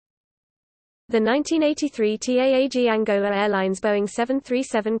The 1983 TAAG Angola Airlines Boeing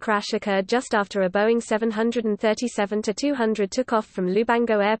 737 crash occurred just after a Boeing 737-200 took off from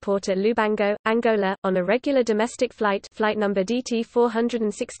Lubango Airport at Lubango, Angola, on a regular domestic flight number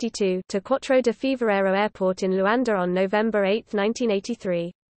DT-462 to Quatro de Fevereiro Airport in Luanda on November 8,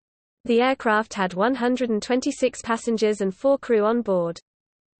 1983. The aircraft had 126 passengers and 4 crew on board.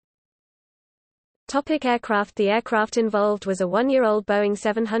 Topic aircraft. The aircraft involved was a 1-year-old Boeing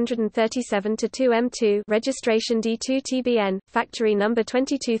 737-2M2 registration D2TBN, factory number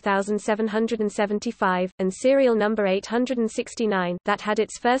 22775, and serial number 869 that had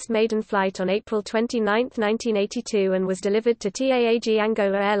its first maiden flight on April 29, 1982 and was delivered to TAAG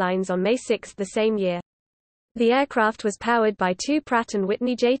Angola Airlines on May 6 the same year. The aircraft was powered by 2 Pratt &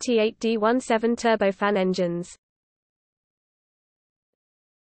 Whitney JT8D17 turbofan engines.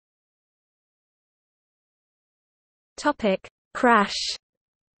 Crash.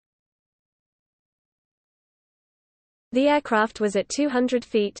 The aircraft was at 200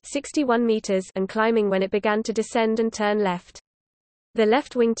 feet 61 meters and climbing when it began to descend and turn left. The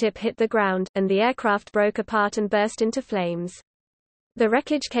left wingtip hit the ground, and the aircraft broke apart and burst into flames. The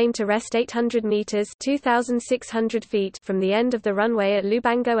wreckage came to rest 800 meters 2,600 feet from the end of the runway at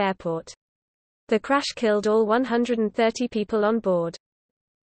Lubango Airport. The crash killed all 130 people on board.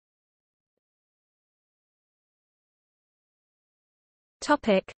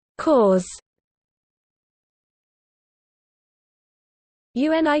 Cause.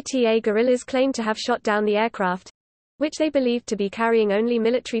 UNITA guerrillas claimed to have shot down the aircraft, which they believed to be carrying only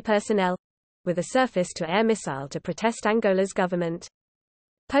military personnel, with a surface-to-air missile to protest Angola's government.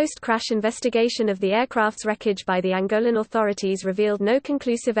 Post-crash investigation of the aircraft's wreckage by the Angolan authorities revealed no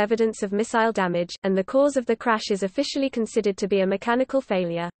conclusive evidence of missile damage, and the cause of the crash is officially considered to be a mechanical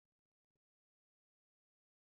failure.